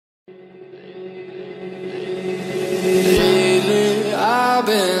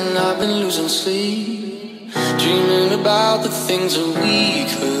I've been losing sleep, dreaming about the things that we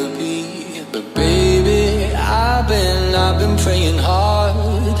could be. But baby, I've been praying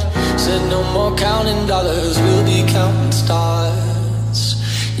hard. Said no more counting dollars, we'll be counting stars.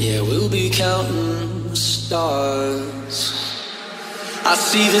 Yeah, we'll be counting stars. I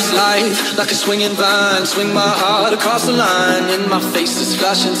see this life like a swinging vine, swing my heart across the line. In my face is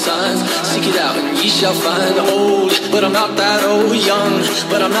flashing signs, seek it out and ye shall find. Old, but I'm not that old. Young,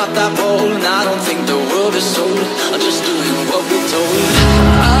 but I'm not that bold. And I don't think the world is sold, I'm just doing what we're told.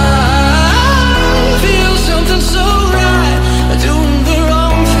 I feel something so right, doing the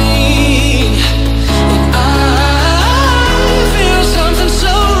wrong thing. And I feel something so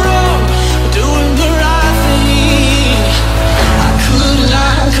wrong, doing the right thing.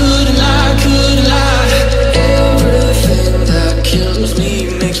 Couldn't lie. Everything that kills me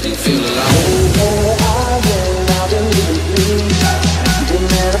makes me feel alive. I've been living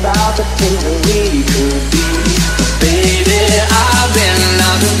dreaming about the things that we could be. Baby, I've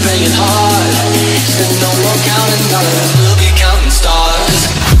been praying hard. Said no more counting dollars, we'll be counting stars.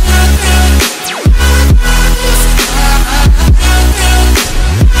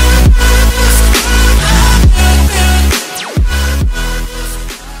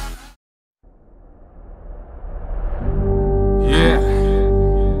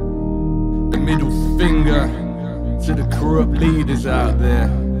 To the corrupt leaders out there,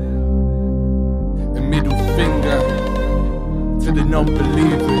 a middle finger to the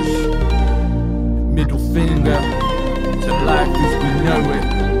non-believers, middle finger to life as we know it,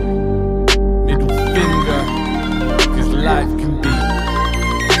 middle finger cause life can be,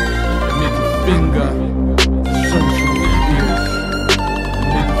 a middle finger to social media,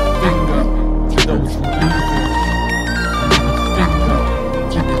 a middle finger to those who leave us, a middle finger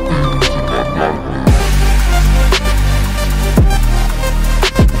to the demons in their name.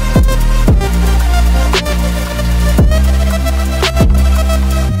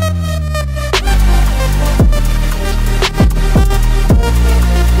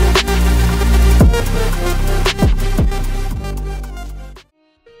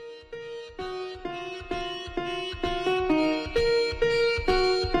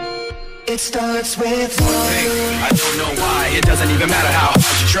 It starts with one thing, I don't know why. It doesn't even matter how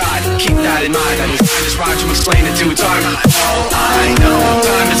hard you try. Keep that in mind. I just try to explain it to time. All I know,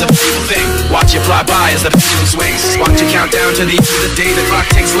 time is a beautiful thing. Watch it fly by as the pendulum swings. Watch it count down to the end of the day. The clock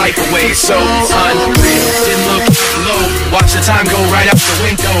takes life away. So unreal. Didn't look low. Watch the time go right out the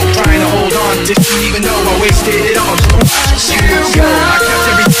window. Trying to hold on, didn't even know I wasted it all. Just watch you go. I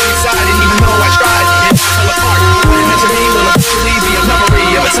kept everything inside, and even though I tried, it fell apart. What it meant to me will eventually be a memory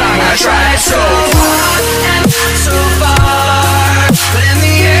of a time I tried so hard and so far, but in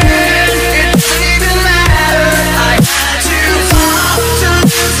the end, it doesn't even matter. I had to fall to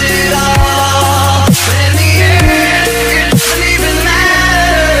lose it all, but in the end, it doesn't even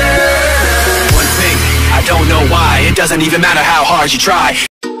matter. One thing, I don't know why. It doesn't even matter how hard you try.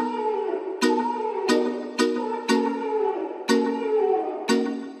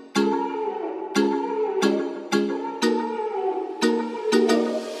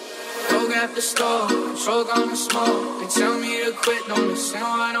 Control gonna smoke. They tell me to quit, don't listen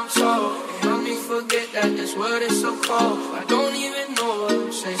what I'm told. They help me forget that this world is so cold. I don't even know what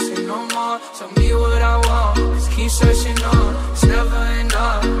I'm chasing no more. Tell me what I want, just keep searching on. It's never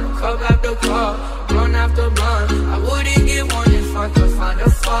enough, cup after cup, blunt after blunt. I wouldn't get one if I could find a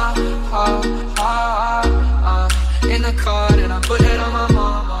far, in the car, and I put it on my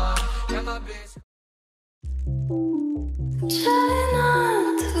mama and my bitch. Try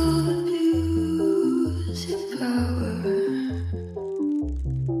not to abuse your power.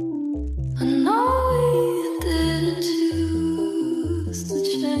 I know we didn't choose to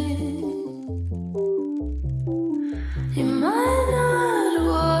change. You might not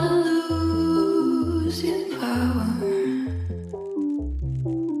want to lose your power,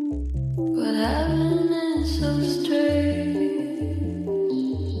 but having it so strange.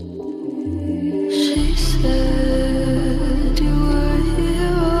 She said you were a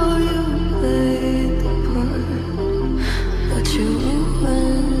hero, you played the part, but you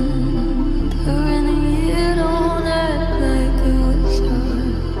ruined her in a year. Don't act like it was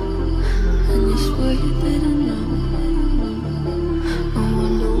hard, and you swear you didn't know. I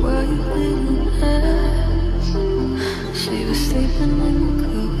wonder why you didn't ask. She was sleeping in the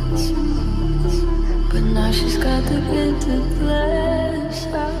clothes, but now she's got the vintage glass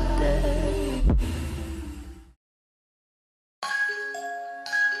out there.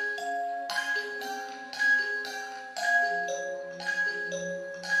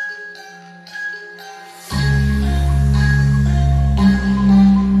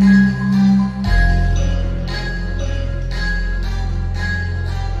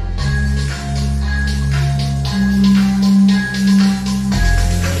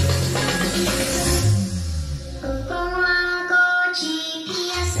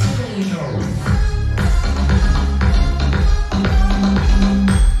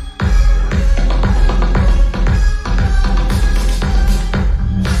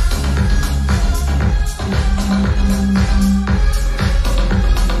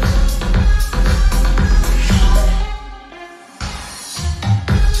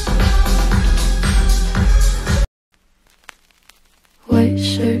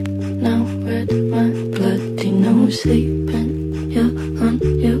 shirt now red, my bloody nose sleeping. You're on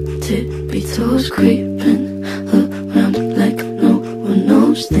your tippy toes, creeping around like no one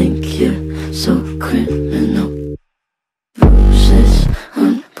knows. Think you're so criminal. Bruises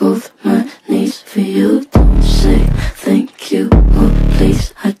on both my knees for you. Don't say thank you or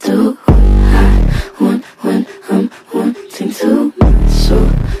please. I do what I want when I'm wanting to.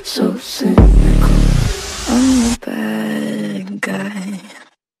 So cynical. I'm a bad guy.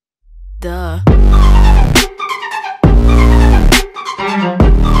 Duh.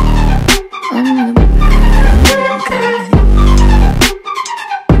 I'm a bad guy.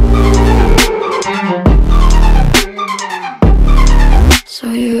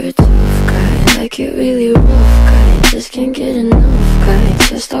 So you're a tough guy, like you're really rough guy. Just can't get enough guy,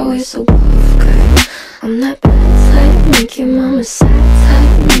 just always so buff guy. I'm that bad type, make your mama sad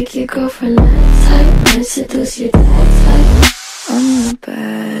type, make your girlfriend mad type, might seduce your dad type. I'm a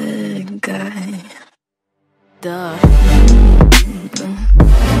bad guy. Duh.